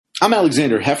I'm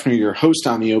Alexander Hefner, your host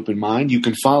on The Open Mind. You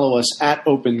can follow us at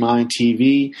Open Mind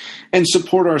TV and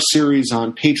support our series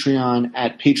on Patreon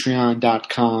at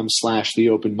patreon.com/The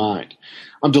Open Mind.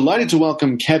 I'm delighted to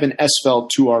welcome Kevin Esvelt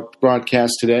to our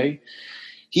broadcast today.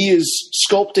 He is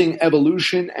sculpting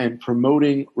evolution and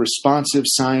promoting responsive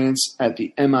science at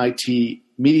the MIT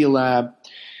Media Lab.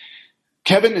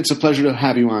 Kevin, it's a pleasure to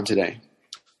have you on today.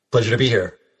 Pleasure to be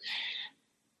here.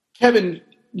 Kevin,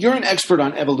 you're an expert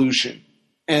on evolution.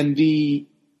 And the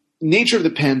nature of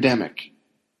the pandemic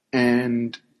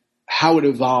and how it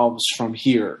evolves from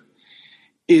here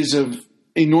is of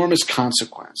enormous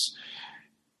consequence.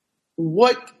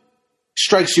 What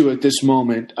strikes you at this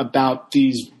moment about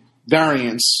these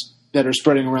variants that are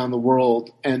spreading around the world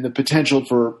and the potential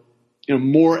for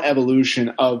more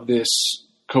evolution of this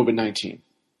COVID-19?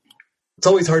 It's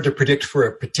always hard to predict for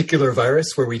a particular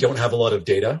virus where we don't have a lot of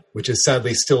data, which is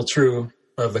sadly still true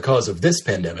of the cause of this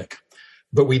pandemic.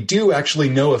 But we do actually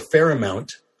know a fair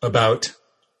amount about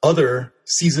other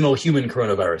seasonal human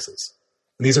coronaviruses.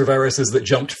 And these are viruses that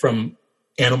jumped from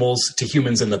animals to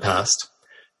humans in the past,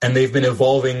 and they've been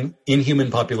evolving in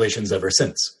human populations ever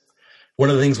since. One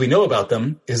of the things we know about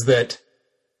them is that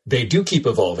they do keep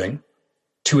evolving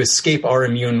to escape our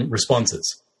immune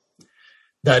responses.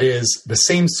 That is, the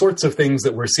same sorts of things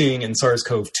that we're seeing in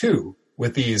SARS-CoV-2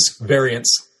 with these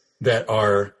variants that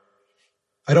are,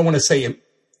 I don't want to say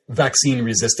vaccine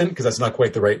resistant, because that's not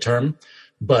quite the right term,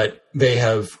 but they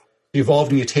have evolved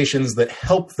mutations that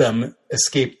help them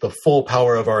escape the full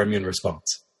power of our immune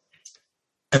response.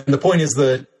 And the point is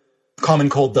the common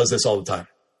cold does this all the time,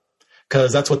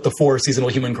 because that's what the 4 seasonal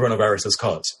human coronaviruses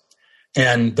cause.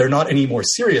 And they're not any more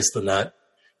serious than that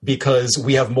because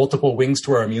we have multiple wings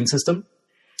to our immune system.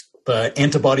 The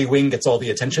antibody wing gets all the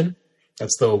attention.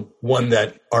 That's the one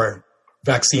that our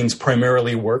vaccines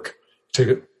primarily work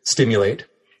to stimulate.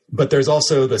 But there's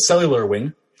also the cellular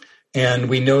wing, and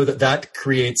we know that that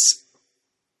creates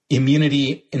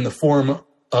immunity in the form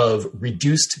of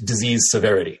reduced disease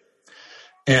severity.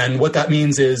 And what that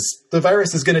means is the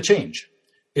virus is going to change.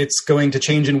 It's going to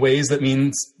change in ways that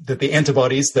means that the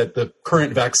antibodies that the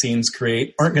current vaccines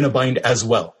create aren't going to bind as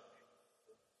well.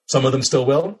 Some of them still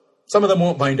will. Some of them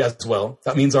won't bind as well.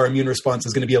 That means our immune response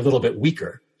is going to be a little bit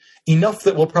weaker, enough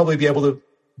that we'll probably be able to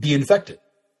be infected.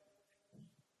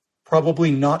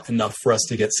 Probably not enough for us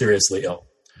to get seriously ill.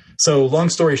 So long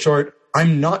story short,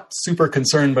 I'm not super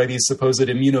concerned by these supposed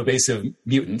immunovasive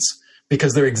mutants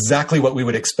because they're exactly what we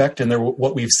would expect, and they're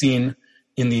what we've seen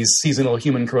in these seasonal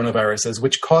human coronaviruses,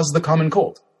 which cause the common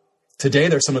cold. Today,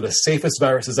 they're some of the safest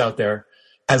viruses out there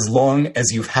as long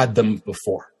as you've had them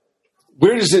before.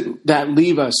 Where does that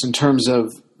leave us in terms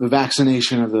of the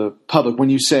vaccination of the public when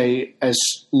you say as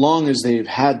long as they've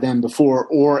had them before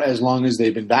or as long as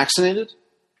they've been vaccinated?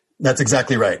 That's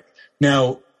exactly right.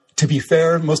 Now, to be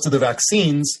fair, most of the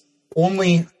vaccines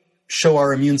only show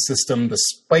our immune system the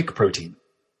spike protein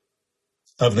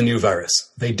of the new virus.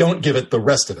 They don't give it the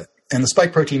rest of it. And the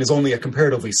spike protein is only a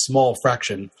comparatively small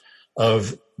fraction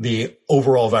of the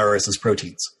overall virus's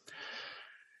proteins.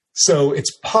 So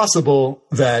it's possible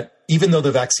that even though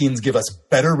the vaccines give us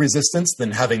better resistance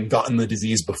than having gotten the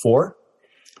disease before,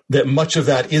 that much of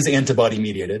that is antibody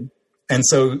mediated. And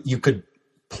so you could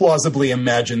plausibly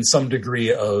imagine some degree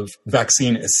of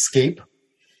vaccine escape,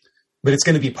 but it's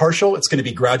going to be partial. It's going to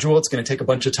be gradual. It's going to take a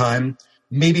bunch of time.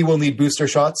 Maybe we'll need booster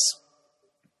shots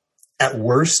at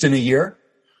worst in a year,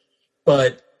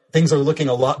 but things are looking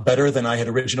a lot better than I had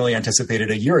originally anticipated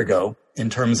a year ago in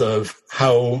terms of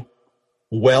how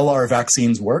well our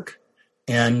vaccines work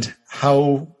and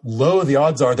how low the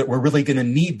odds are that we're really going to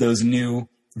need those new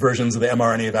versions of the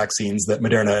mRNA vaccines that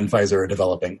Moderna and Pfizer are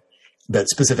developing that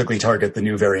specifically target the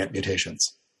new variant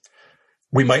mutations.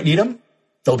 We might need them.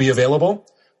 They'll be available.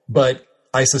 But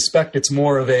I suspect it's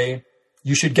more of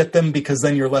you should get them because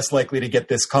then you're less likely to get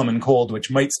this common cold,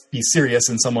 which might be serious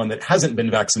in someone that hasn't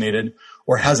been vaccinated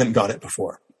or hasn't got it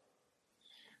before.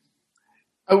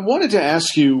 I wanted to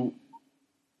ask you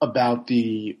about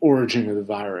the origin of the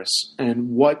virus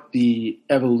and what the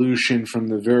evolution from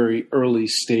the very early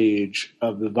stage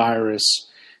of the virus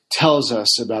tells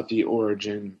us about the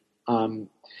origin.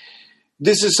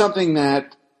 This is something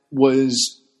that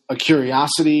was a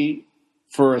curiosity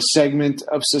for a segment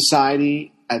of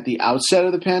society at the outset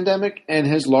of the pandemic and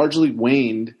has largely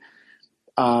waned,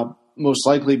 most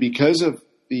likely because of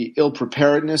the ill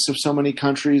preparedness of so many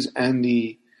countries and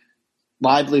the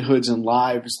livelihoods and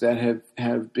lives that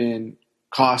have been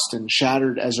cost and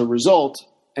shattered as a result,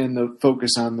 and the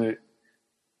focus on the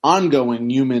ongoing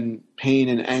human pain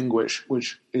and anguish,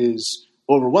 which is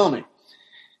overwhelming.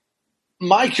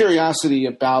 My curiosity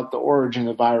about the origin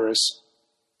of the virus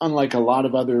unlike a lot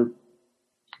of other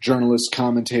journalists,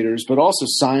 commentators, but also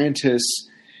scientists,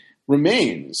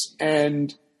 remains.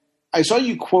 And I saw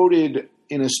you quoted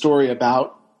in a story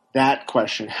about that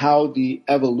question, how the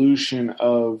evolution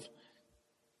of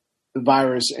the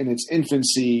virus in its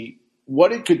infancy,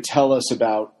 what it could tell us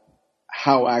about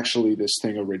how actually this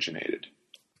thing originated.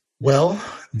 Well,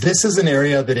 this is an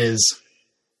area that is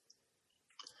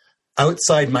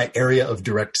outside my area of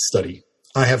direct study.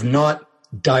 I have not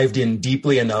dived in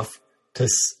deeply enough to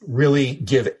really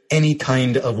give any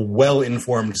kind of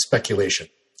well-informed speculation.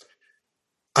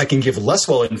 I can give less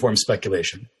well-informed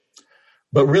speculation,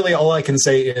 but really all I can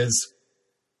say is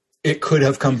it could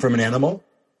have come from an animal.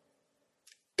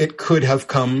 It could have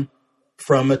come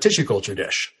from a tissue culture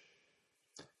dish.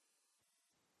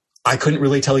 I couldn't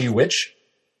really tell you which,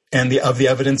 and of the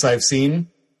evidence I've seen,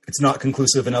 it's not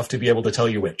conclusive enough to be able to tell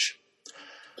you which.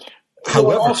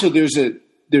 However, also there's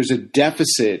a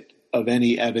deficit of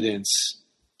any evidence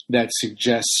that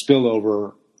suggests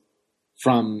spillover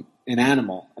from an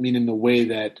animal. I mean, in the way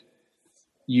that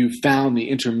you found the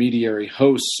intermediary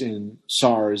hosts in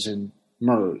SARS and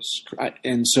MERS.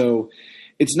 And so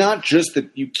it's not just that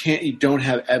you don't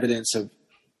have evidence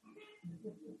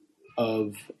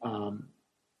of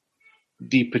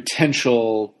the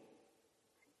potential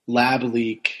lab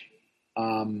leak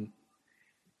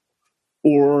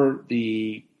or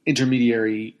the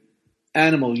intermediary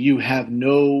animal. You have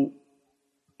no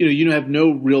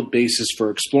real basis for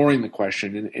exploring the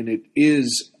question, and it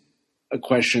is a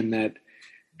question that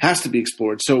has to be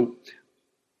explored. So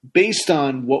based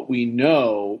on what we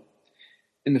know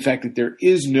and the fact that there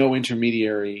is no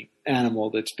intermediary animal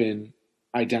that's been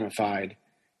identified,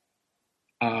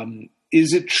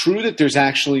 is it true that there's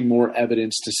actually more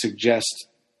evidence to suggest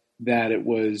that it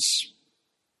was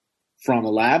from a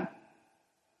lab?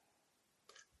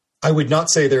 I would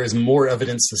not say there is more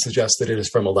evidence to suggest that it is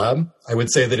from a lab. I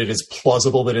would say that it is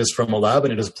plausible that it is from a lab,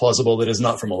 and it is plausible that it is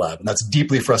not from a lab. And that's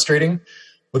deeply frustrating.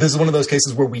 But this is one of those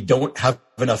cases where we don't have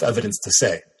enough evidence to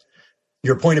say.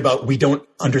 Your point about we don't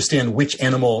understand which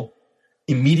animal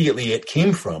immediately it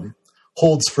came from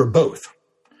holds for both,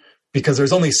 because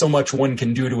there's only so much one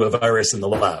can do to a virus in the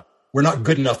lab. We're not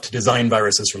good enough to design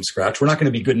viruses from scratch. We're not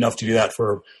going to be good enough to do that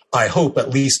for, I hope, at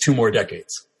least 2 more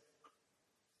decades.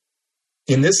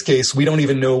 In this case, we don't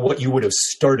even know what you would have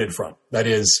started from. That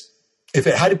is, if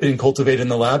it had been cultivated in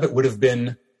the lab, it would have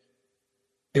been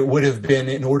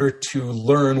in order to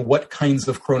learn what kinds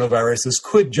of coronaviruses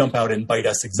could jump out and bite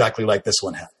us exactly like this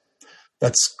one had.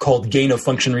 That's called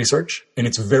gain-of-function research, and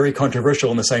it's very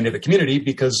controversial in the scientific community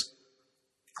because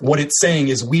what it's saying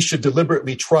is we should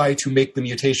deliberately try to make the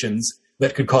mutations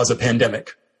that could cause a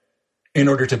pandemic in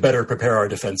order to better prepare our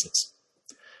defenses.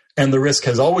 And the risk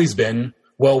has always been,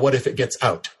 well, what if it gets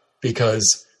out?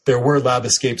 Because there were lab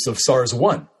escapes of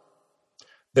SARS-1.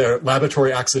 Their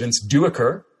laboratory accidents do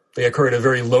occur. They occur at a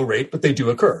very low rate, but they do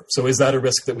occur. So is that a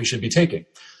risk that we should be taking?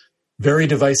 Very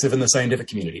divisive in the scientific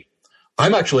community.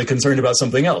 I'm actually concerned about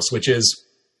something else, which is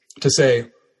to say,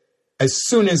 as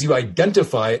soon as you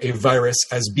identify a virus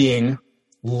as being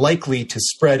likely to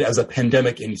spread as a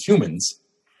pandemic in humans,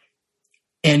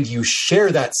 and you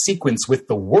share that sequence with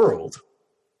the world,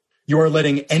 you are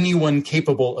letting anyone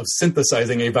capable of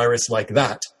synthesizing a virus like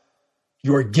that,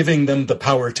 you are giving them the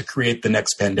power to create the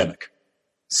next pandemic.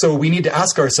 So we need to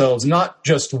ask ourselves not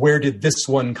just where did this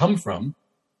one come from?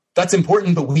 That's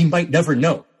important, but we might never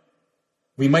know.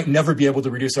 We might never be able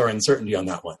to reduce our uncertainty on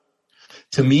that one.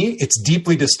 To me, it's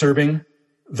deeply disturbing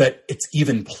that it's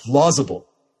even plausible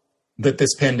that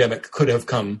this pandemic could have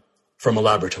come from a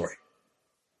laboratory.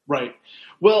 Right.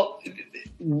 Well,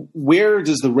 where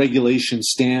does the regulation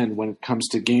stand when it comes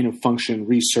to gain-of-function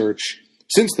research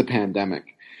since the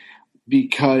pandemic?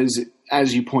 Because,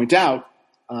 as you point out,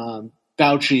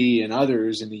 Fauci and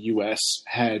others in the U.S.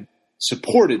 had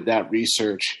supported that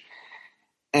research,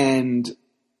 and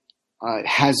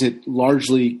has it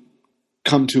largely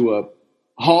come to a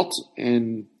halt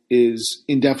and is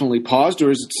indefinitely paused,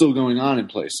 or is it still going on in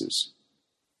places?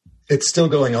 It's still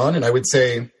going on, and I would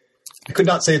say, I could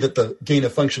not say that the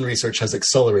gain-of-function research has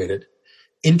accelerated.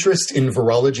 Interest in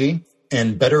virology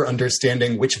and better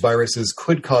understanding which viruses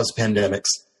could cause pandemics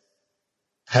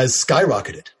has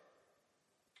skyrocketed.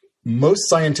 Most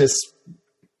scientists,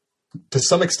 to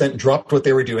some extent, dropped what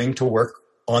they were doing to work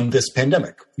on this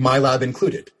pandemic, my lab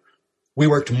included. We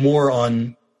worked more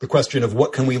on the question of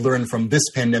what can we learn from this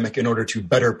pandemic in order to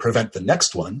better prevent the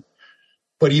next one.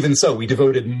 But even so, we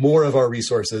devoted more of our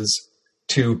resources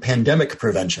to pandemic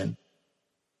prevention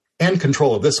and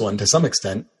control of this one to some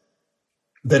extent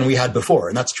than we had before.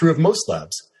 And that's true of most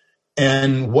labs.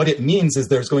 And what it means is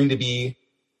there's going to be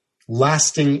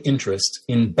lasting interest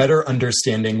in better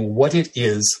understanding what it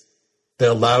is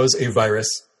that allows a virus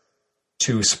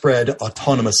to spread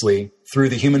autonomously through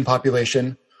the human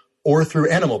population or through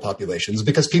animal populations,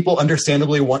 because people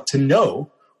understandably want to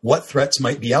know what threats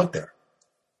might be out there.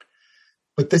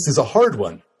 But this is a hard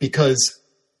one, because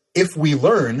if we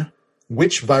learn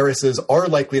which viruses are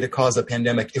likely to cause a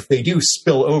pandemic if they do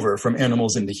spill over from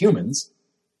animals into humans,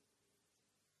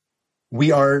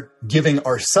 we are giving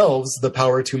ourselves the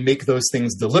power to make those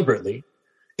things deliberately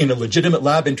in a legitimate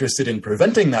lab interested in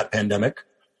preventing that pandemic,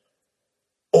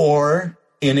 or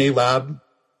in a lab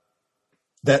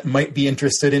that might be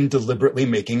interested in deliberately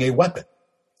making a weapon.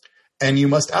 And you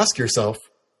must ask yourself,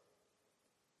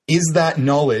 is that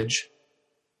knowledge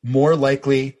more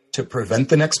likely to prevent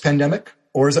the next pandemic,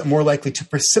 or is it more likely to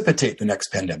precipitate the next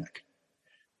pandemic?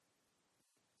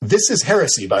 This is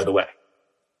heresy, by the way.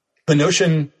 The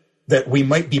notion that we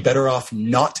might be better off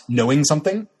not knowing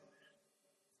something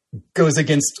goes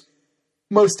against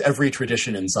most every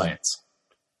tradition in science.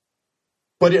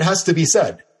 But it has to be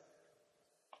said,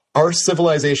 our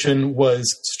civilization was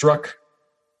struck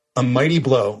a mighty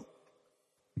blow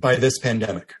by this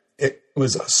pandemic. It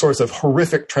was a source of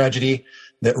horrific tragedy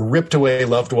that ripped away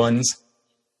loved ones,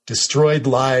 destroyed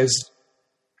lives,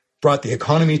 brought the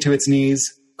economy to its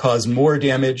knees, caused about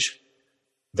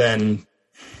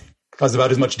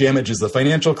as much damage as the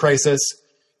financial crisis,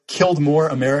 killed more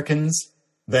Americans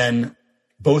than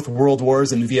both world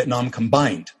wars and Vietnam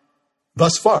combined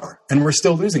thus far, and we're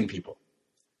still losing people.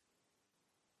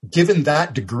 Given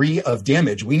that degree of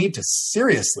damage, we need to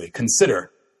seriously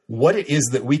consider what it is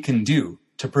that we can do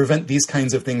to prevent these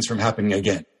kinds of things from happening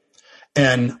again.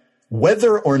 And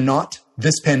whether or not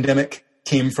this pandemic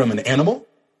came from an animal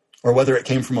or whether it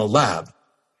came from a lab,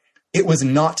 it was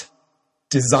not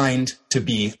designed to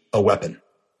be a weapon.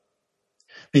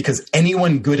 Because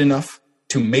anyone good enough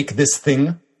to make this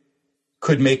thing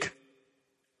could make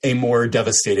a more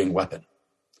devastating weapon.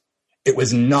 It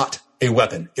was not a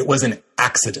weapon. It was an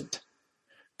accident.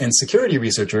 And security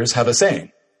researchers have a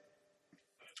saying: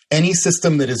 any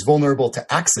system that is vulnerable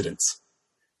to accidents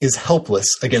is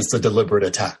helpless against a deliberate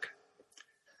attack.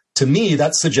 To me,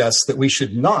 that suggests that we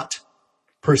should not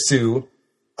pursue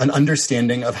an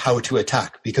understanding of how to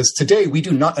attack, because today we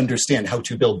do not understand how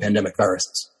to build pandemic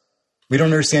viruses. We don't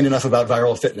understand enough about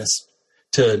viral fitness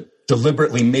to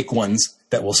deliberately make ones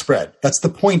that will spread. That's the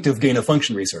point of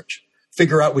gain-of-function research.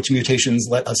 Figure out which mutations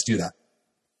let us do that.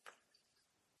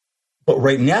 But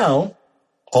right now,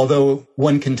 although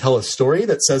one can tell a story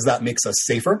that says that makes us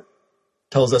safer,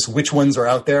 tells us which ones are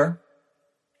out there,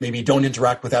 maybe don't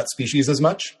interact with that species as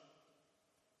much,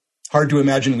 hard to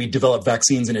imagine we'd develop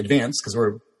vaccines in advance,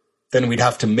 because then we'd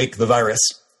have to make the virus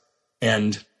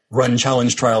and run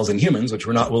challenge trials in humans, which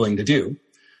we're not willing to do.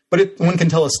 But one can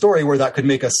tell a story where that could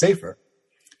make us safer.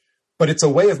 But it's a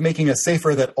way of making us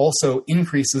safer that also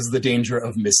increases the danger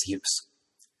of misuse.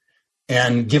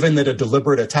 And given that a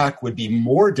deliberate attack would be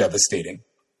more devastating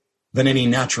than any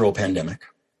natural pandemic,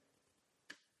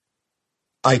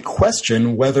 I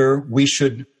question whether we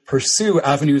should pursue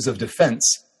avenues of defense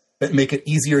that make it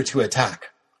easier to attack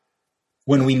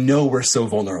when we know we're so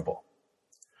vulnerable.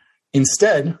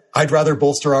 Instead, I'd rather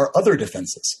bolster our other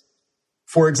defenses.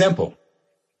 For example,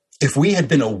 if we had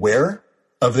been aware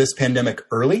of this pandemic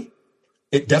early,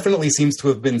 it definitely seems to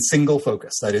have been single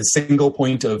focus, that is, single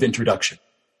point of introduction.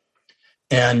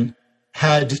 And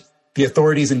had the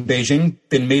authorities in Beijing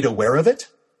been made aware of it,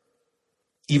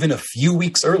 even a few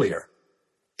weeks earlier,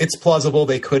 it's plausible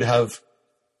they could have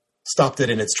stopped it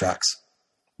in its tracks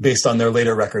based on their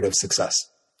later record of success.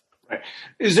 Right.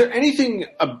 Is there anything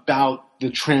about the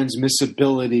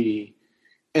transmissibility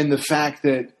and the fact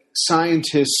that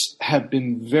scientists have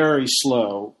been very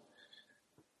slow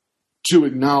to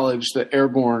acknowledge the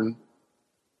airborne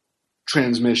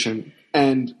transmission,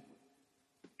 and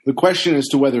the question as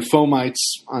to whether fomites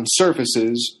on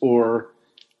surfaces or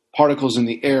particles in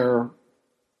the air,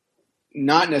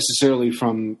 not necessarily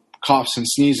from coughs and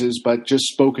sneezes, but just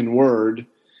spoken word,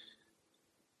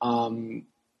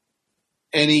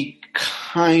 any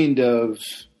kind of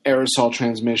aerosol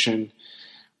transmission,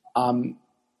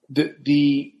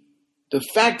 the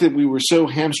fact that we were so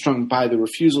hamstrung by the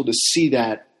refusal to see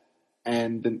that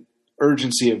and the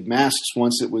urgency of masks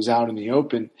once it was out in the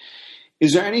open,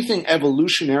 is there anything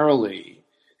evolutionarily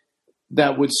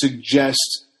that would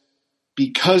suggest,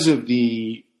 because of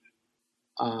the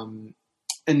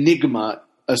enigma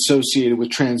associated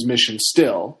with transmission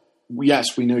still,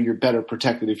 yes, we know you're better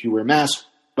protected if you wear masks,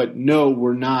 but no,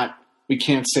 we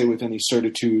can't say with any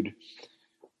certitude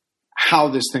how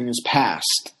this thing is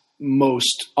passed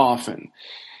most often.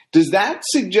 Does that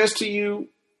suggest to you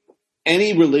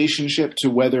any relationship to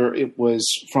whether it was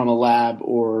from a lab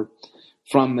or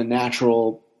from the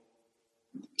natural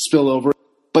spillover.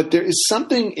 But there is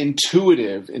something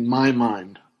intuitive in my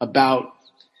mind about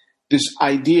this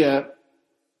idea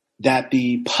that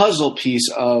the puzzle piece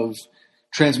of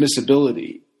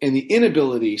transmissibility and the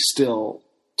inability still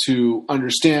to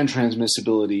understand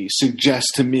transmissibility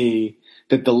suggests to me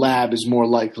that the lab is more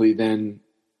likely than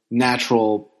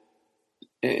natural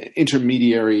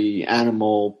intermediary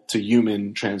animal to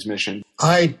human transmission.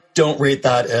 I don't rate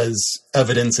that as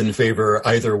evidence in favor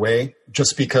either way,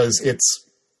 just because it's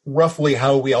roughly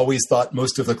how we always thought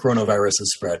most of the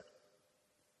coronaviruses spread.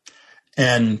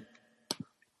 And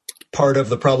part of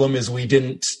the problem is we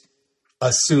didn't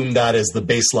assume that as the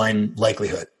baseline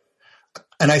likelihood.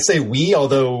 And I say we,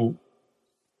 although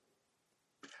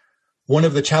one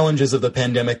of the challenges of the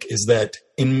pandemic is that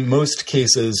in most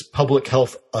cases, public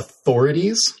health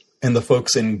authorities and the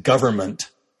folks in government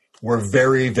were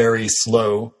very, very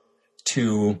slow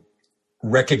to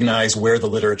recognize where the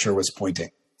literature was pointing.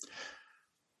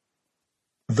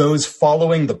 Those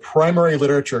following the primary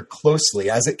literature closely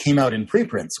as it came out in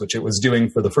preprints, which it was doing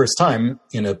for the first time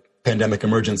in a pandemic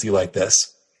emergency like this,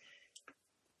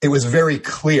 it was very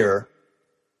clear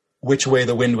which way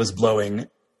the wind was blowing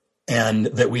and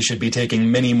that we should be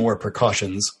taking many more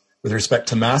precautions with respect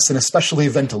to masks and especially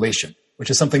ventilation, which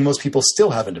is something most people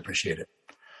still haven't appreciated.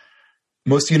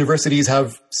 Most universities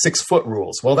have 6-foot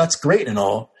rules. Well, that's great and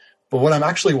all, but what I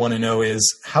actually want to know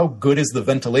is how good is the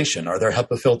ventilation? Are there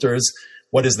HEPA filters?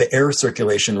 What is the air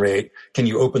circulation rate? Can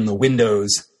you open the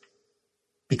windows?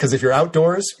 Because if you're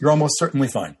outdoors, you're almost certainly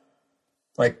fine.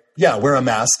 Like, yeah, wear a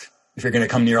mask if you're going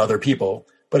to come near other people.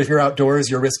 But if you're outdoors,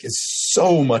 your risk is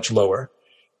so much lower.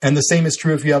 And the same is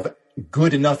true if you have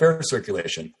good enough air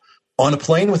circulation. On a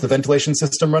plane with the ventilation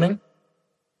system running,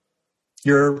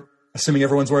 you're assuming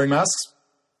everyone's wearing masks,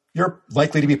 you're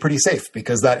likely to be pretty safe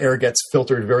because that air gets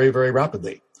filtered very, very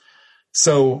rapidly.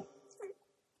 So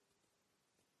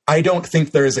I don't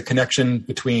think there is a connection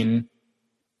between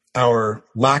our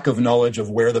lack of knowledge of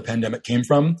where the pandemic came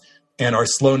from and our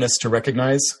slowness to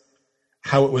recognize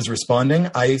how it was responding.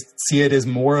 I see it as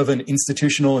more of an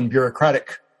institutional and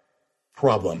bureaucratic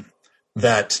problem,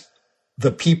 that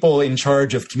the people in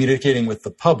charge of communicating with the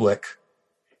public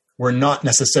were not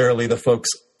necessarily the folks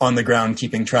on the ground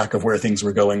keeping track of where things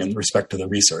were going in respect to the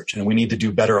research. And we need to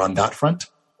do better on that front.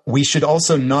 We should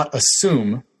also not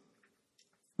assume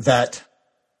that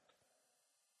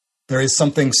there is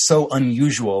something so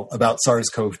unusual about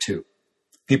SARS-CoV-2.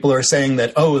 People are saying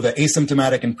that, oh, the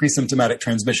asymptomatic and pre-symptomatic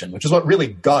transmission, which is what really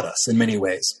got us in many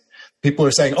ways. People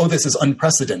are saying, oh, this is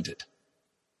unprecedented.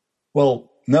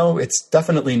 Well, no, it's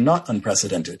definitely not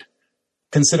unprecedented.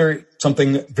 Consider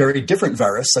something very different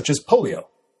virus, such as polio.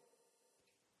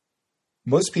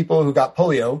 Most people who got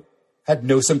polio had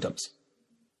no symptoms,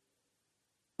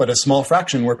 but a small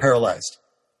fraction were paralyzed.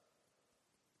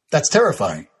 That's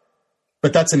terrifying,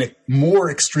 but that's a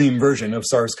more extreme version of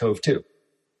SARS-CoV-2.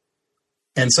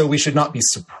 And so we should not be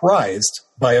surprised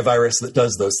by a virus that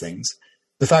does those things.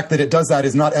 The fact that it does that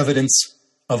is not evidence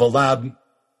of a lab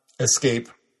escape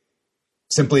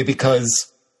simply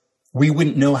because we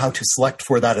wouldn't know how to select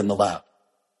for that in the lab.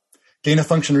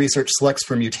 Gain-of-function research selects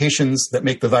for mutations that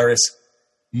make the virus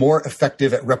more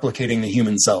effective at replicating the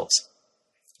human cells.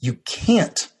 You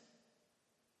can't,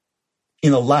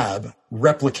 in a lab,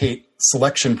 replicate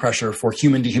selection pressure for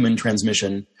human-to-human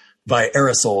transmission by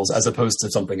aerosols as opposed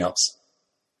to something else.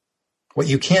 What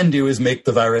you can do is make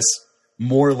the virus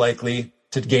more likely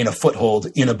to gain a foothold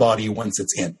in a body once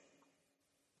it's in.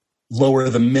 Lower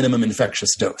the minimum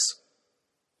infectious dose.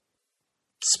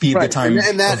 Speed the time of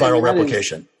viral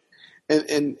replication.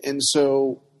 And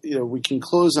so, you know, we can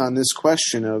close on this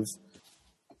question of,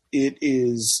 it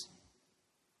is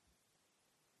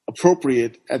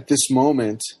appropriate at this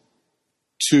moment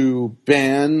to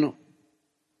ban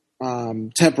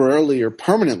temporarily or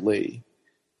permanently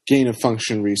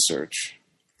gain-of-function research.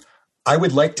 I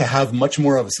would like to have much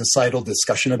more of a societal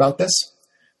discussion about this,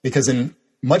 because in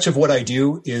much of what I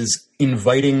do is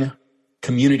inviting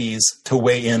communities to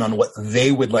weigh in on what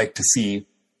they would like to see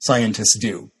scientists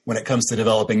do when it comes to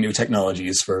developing new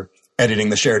technologies for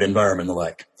editing the shared environment and the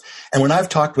like. And when I've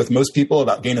talked with most people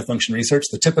about gain-of-function research,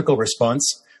 the typical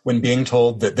response when being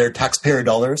told that their taxpayer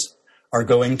dollars are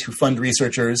going to fund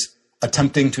researchers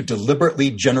attempting to deliberately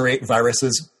generate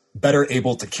viruses better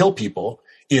able to kill people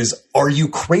is, are you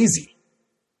crazy?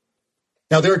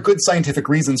 Now, there are good scientific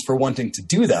reasons for wanting to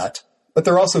do that, but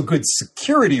there are also good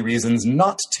security reasons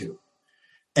not to.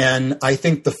 And I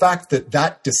think the fact that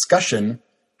that discussion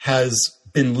has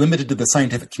been limited to the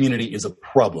scientific community is a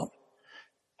problem.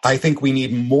 I think we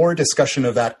need more discussion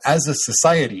of that as a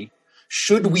society.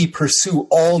 Should we pursue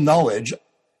all knowledge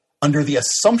under the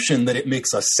assumption that it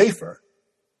makes us safer?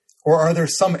 Or are there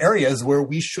some areas where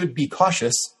we should be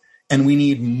cautious and we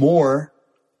need more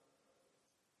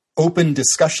open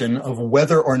discussion of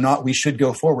whether or not we should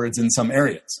go forwards in some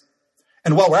areas?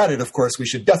 And while we're at it, of course, we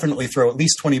should definitely throw at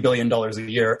least $20 billion a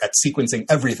year at sequencing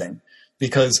everything,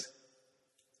 because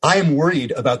I am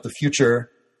worried about the future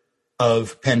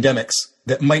of pandemics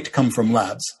that might come from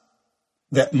labs,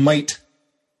 that might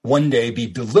one day be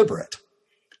deliberate.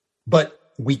 But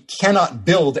we cannot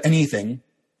build anything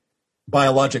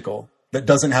biological that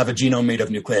doesn't have a genome made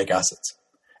of nucleic acids.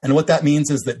 And what that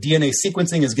means is that DNA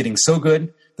sequencing is getting so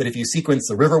good that if you sequence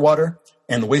the river water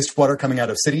and the wastewater coming out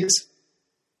of cities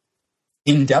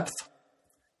in depth,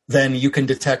 then you can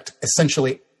detect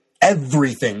essentially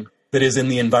everything that is in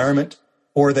the environment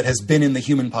or that has been in the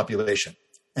human population.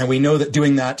 And we know that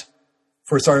doing that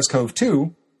for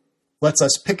SARS-CoV-2 lets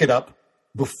us pick it up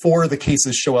before the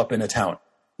cases show up in a town,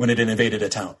 when it invaded a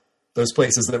town, those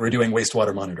places that were doing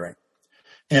wastewater monitoring.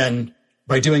 And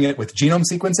by doing it with genome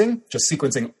sequencing, just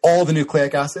sequencing all the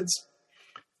nucleic acids,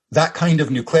 that kind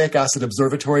of nucleic acid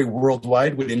observatory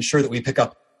worldwide would ensure that we pick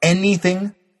up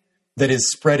anything that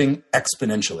is spreading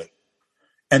exponentially.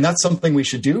 And that's something we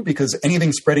should do, because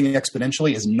anything spreading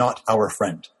exponentially is not our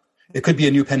friend. It could be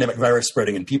a new pandemic virus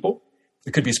spreading in people.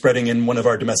 It could be spreading in one of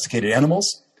our domesticated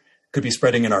animals. It could be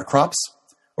spreading in our crops,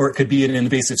 or it could be an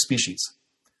invasive species.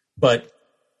 But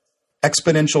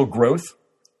exponential growth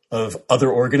of other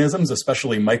organisms,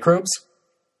 especially microbes,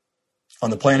 on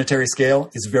the planetary scale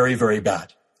is very, very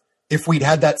bad. If we'd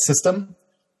had that system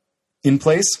in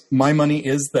place, my money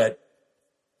is that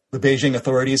the Beijing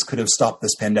authorities could have stopped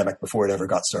this pandemic before it ever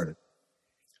got started.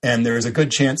 And there is a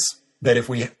good chance that if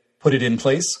we put it in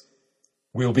place,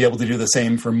 we will be able to do the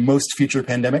same for most future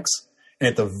pandemics. And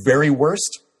at the very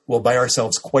worst, we'll buy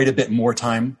ourselves quite a bit more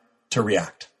time to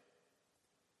react.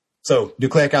 So,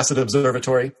 Nucleic Acid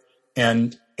Observatory.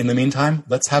 And in the meantime,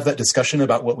 let's have that discussion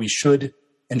about what we should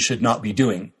and should not be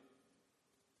doing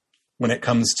when it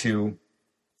comes to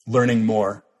learning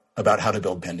more about how to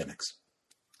build pandemics.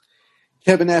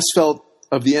 Kevin Esvelt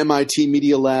of the MIT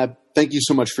Media Lab, thank you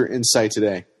so much for your insight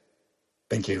today.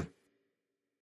 Thank you.